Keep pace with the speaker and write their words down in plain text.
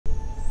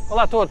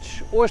Olá a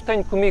todos! Hoje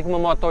tenho comigo uma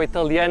moto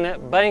italiana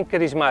bem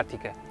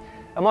carismática.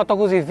 A Moto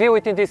Guzzi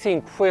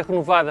V85 foi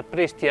renovada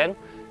para este ano,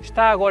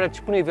 está agora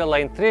disponível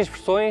em 3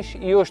 versões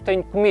e hoje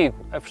tenho comigo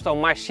a versão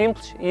mais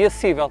simples e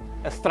acessível,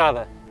 a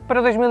Strada.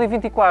 Para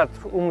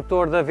 2024 o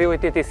motor da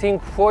V85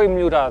 foi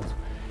melhorado.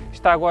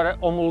 Está agora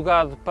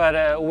homologado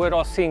para o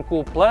Euro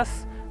 5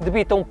 Plus,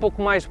 debita um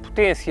pouco mais de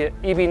potência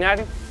e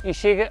binário e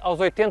chega aos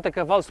 80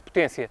 cavalos de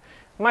potência.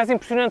 Mais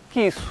impressionante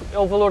que isso é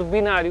o valor de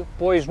binário,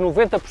 pois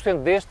 90%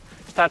 deste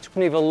está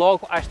disponível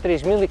logo às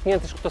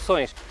 3.500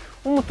 rotações.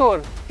 Um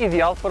motor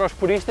ideal para os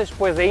puristas,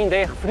 pois ainda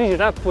é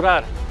refrigerado por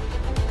ar.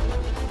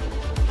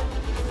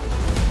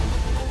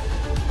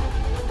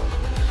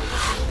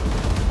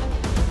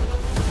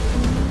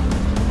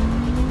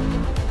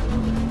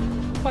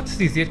 Pode-se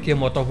dizer que a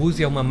Moto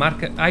Guzzi é uma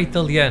marca à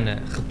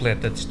italiana,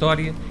 repleta de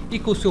história e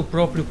com o seu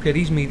próprio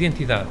carisma e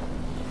identidade.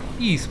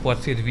 E isso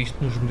pode ser visto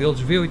nos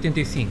modelos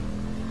V85.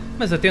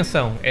 Mas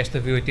atenção, esta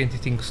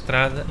V85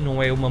 Strada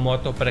não é uma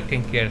moto para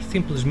quem quer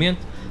simplesmente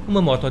uma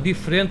moto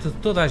diferente de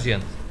toda a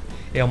gente.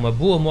 É uma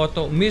boa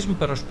moto mesmo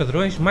para os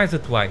padrões mais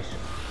atuais.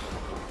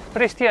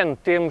 Para este ano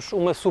temos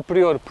uma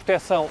superior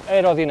proteção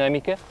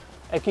aerodinâmica,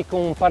 aqui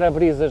com um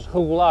para-brisas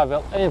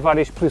regulável em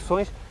várias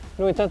posições.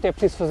 No entanto, é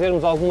preciso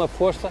fazermos alguma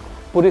força,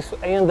 por isso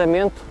em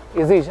andamento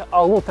exige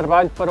algum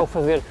trabalho para o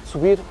fazer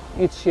subir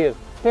e descer.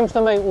 Temos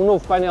também um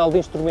novo painel de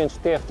instrumentos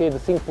TFT de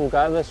 5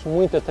 polegadas,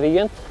 muito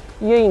atraente,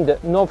 e ainda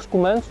novos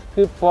comandos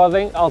que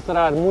podem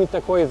alterar muita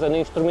coisa na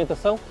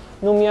instrumentação,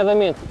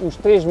 nomeadamente os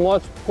 3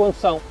 modos de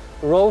condução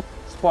Road,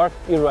 Sport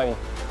e Rain.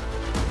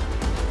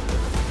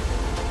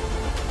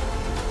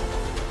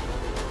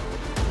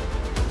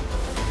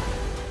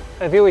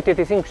 A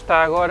V85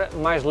 está agora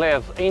mais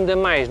leve, ainda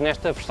mais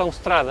nesta versão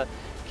Strada,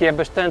 que é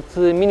bastante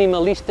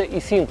minimalista e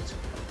simples.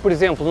 Por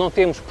exemplo, não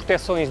temos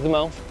proteções de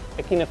mãos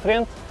aqui na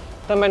frente,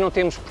 também não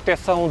temos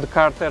proteção de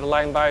cárter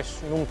lá em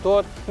baixo no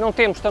motor, não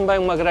temos também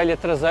uma grelha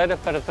traseira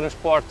para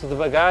transporte de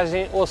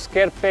bagagem ou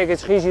sequer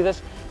pegas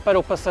rígidas para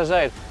o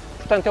passageiro.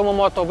 Portanto, é uma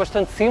moto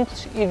bastante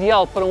simples,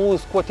 ideal para um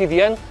uso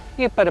cotidiano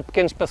e para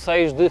pequenos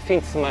passeios de fim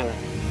de semana.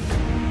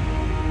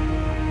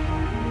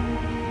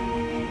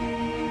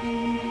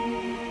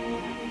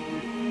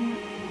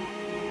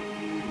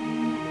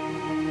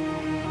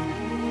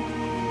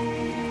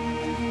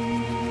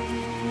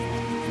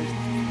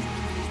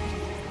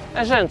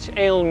 As jantes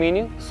em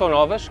alumínio são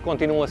novas,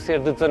 continuam a ser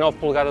de 19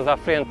 polegadas à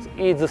frente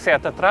e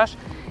 17 atrás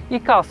e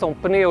calçam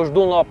pneus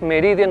Dunlop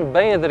Meridian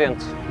bem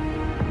aderentes.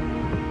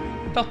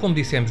 Tal como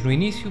dissemos no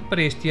início,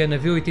 para este ano a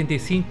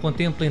V85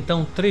 contempla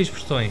então 3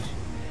 versões.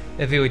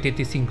 A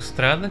V85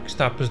 Strada, que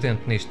está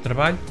presente neste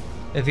trabalho,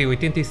 a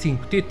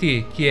V85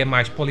 TT, que é a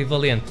mais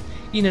polivalente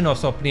e, na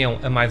nossa opinião,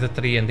 a mais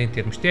atraente em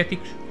termos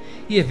estéticos,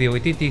 e a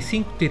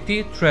V85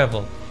 TT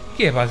Travel,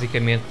 que é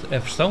basicamente a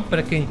versão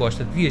para quem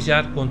gosta de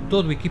viajar com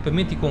todo o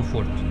equipamento e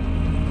conforto.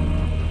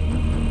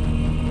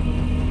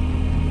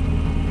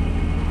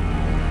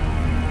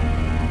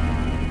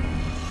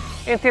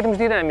 Em termos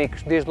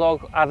dinâmicos, desde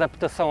logo a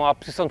adaptação à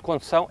posição de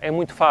condução é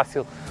muito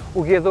fácil.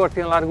 O guiador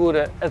tem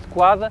largura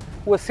adequada,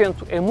 o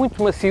assento é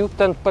muito macio,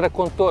 tanto para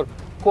condutor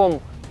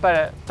como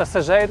para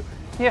passageiro,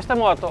 e esta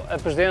moto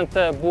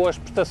apresenta boas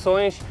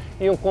prestações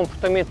e um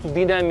comportamento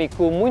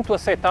dinâmico muito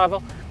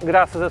aceitável,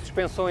 graças a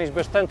suspensões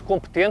bastante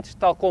competentes,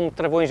 tal como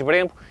travões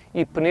Brembo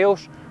e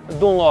pneus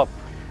Dunlop.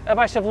 A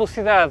baixa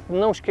velocidade,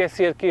 não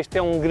esquecer que este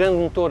é um grande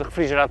motor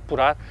refrigerado por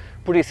ar,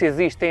 por isso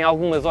existem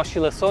algumas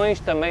oscilações,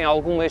 também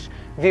algumas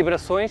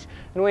vibrações.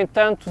 No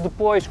entanto,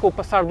 depois, com o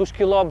passar dos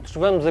quilómetros,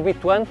 vamos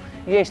habituando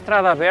e em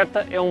estrada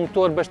aberta é um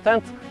motor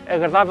bastante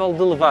agradável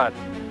de levar.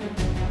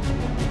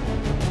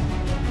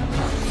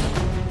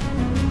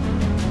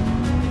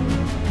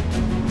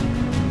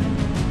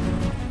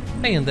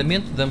 Em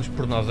andamento, damos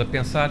por nós a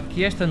pensar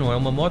que esta não é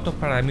uma moto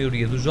para a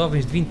maioria dos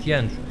jovens de 20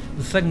 anos,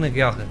 de sangue na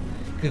guerra,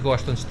 que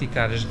gostam de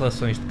esticar as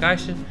relações de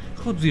caixa,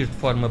 reduzir de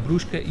forma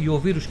brusca e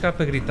ouvir o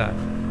escape a gritar.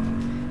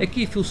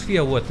 Aqui a filosofia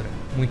é outra,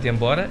 muito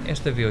embora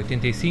esta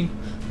V85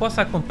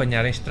 possa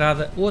acompanhar em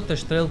estrada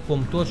outras trail com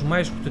motores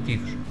mais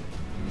rotativos.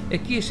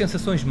 Aqui as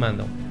sensações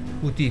mandam,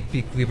 o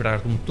típico vibrar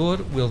do motor,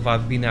 o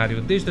elevado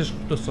binário desde as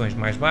rotações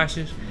mais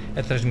baixas,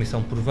 a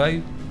transmissão por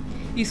veio,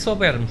 e se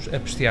soubermos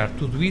apreciar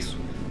tudo isso,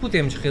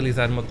 podemos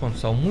realizar uma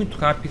condução muito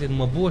rápida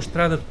numa boa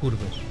estrada de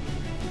curvas.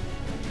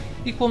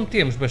 E como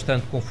temos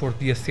bastante conforto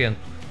de assento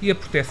e a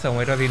proteção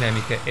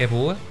aerodinâmica é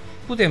boa,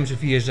 podemos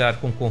viajar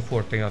com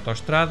conforto em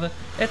autoestrada,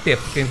 até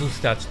porque em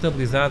velocidade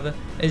estabilizada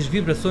as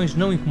vibrações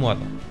não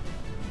incomodam.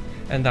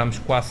 Andamos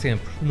quase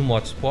sempre no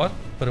modo Sport,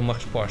 para uma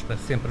resposta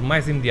sempre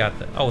mais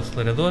imediata ao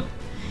acelerador,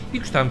 e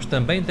gostamos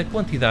também da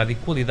quantidade e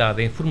qualidade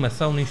da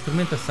informação na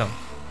instrumentação.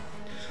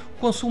 O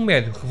consumo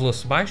médio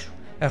revelou-se baixo,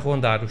 a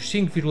rondar os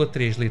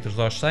 5,3 litros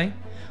aos 100,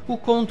 o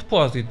que com um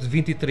depósito de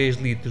 23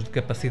 litros de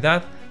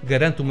capacidade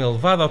garante uma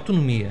elevada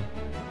autonomia.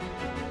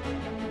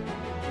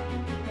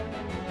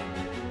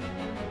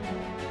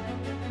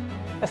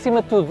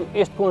 Acima de tudo,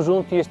 este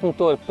conjunto e este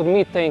motor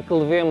permitem que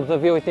levemos a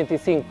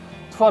V85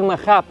 de forma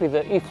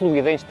rápida e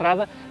fluida em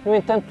estrada. No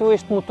entanto,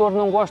 este motor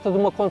não gosta de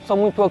uma condução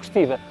muito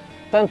agressiva.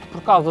 tanto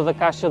por causa da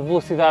caixa de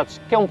velocidades,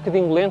 que é um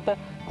bocadinho lenta,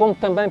 como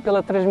também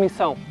pela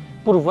transmissão.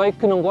 Provei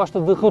que não gosta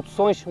de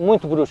reduções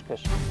muito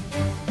bruscas.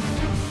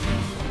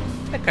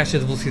 A caixa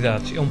de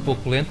velocidades é um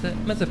pouco lenta,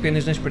 mas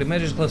apenas nas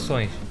primeiras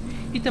relações.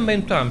 E também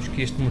notamos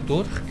que este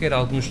motor requer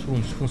alguns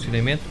segundos de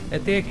funcionamento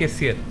até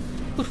aquecer,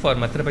 por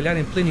forma a trabalhar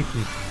em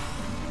plenitude.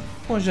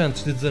 Com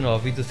jantes de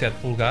 19 e 17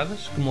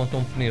 polegadas, que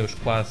montam pneus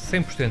quase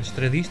 100%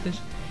 estradistas,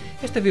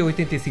 esta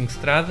V85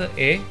 Strada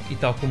é, e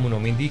tal como o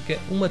nome indica,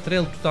 uma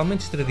trail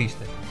totalmente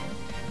estradista.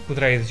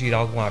 Poderá exigir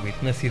algum hábito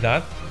na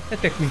cidade,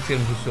 até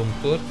conhecermos o seu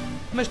motor,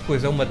 mas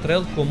depois é uma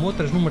trail como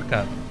outras no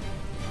mercado.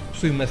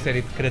 Possui uma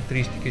série de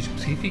características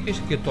específicas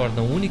que a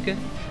tornam única,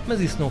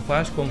 mas isso não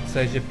faz com que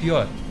seja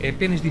pior, é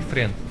apenas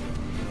diferente.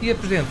 E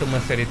apresenta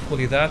uma série de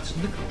qualidades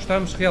de que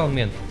gostamos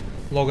realmente,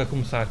 logo a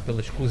começar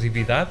pela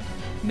exclusividade,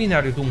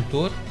 binário do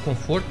motor,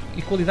 conforto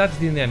e qualidades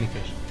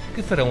dinâmicas,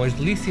 que farão as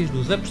delícias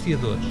dos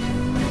apreciadores.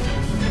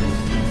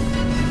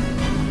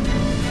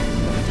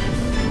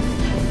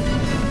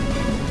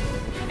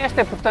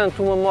 Esta é,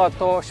 portanto, uma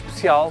moto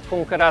especial,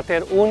 com um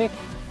caráter único,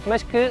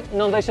 mas que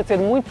não deixa de ser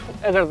muito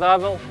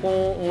agradável,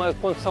 com uma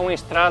condução em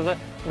estrada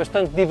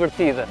bastante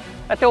divertida.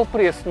 Até o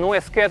preço não é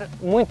sequer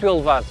muito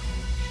elevado.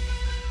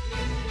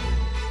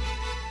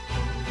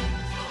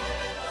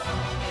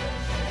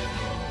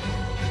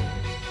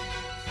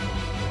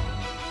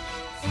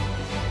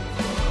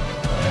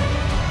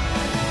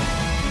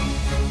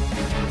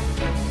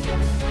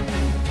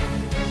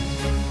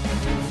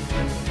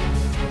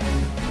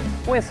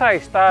 O ensaio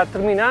está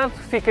terminado,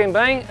 fiquem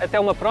bem, até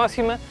uma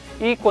próxima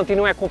e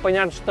continuem a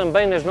acompanhar-nos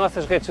também nas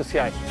nossas redes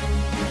sociais.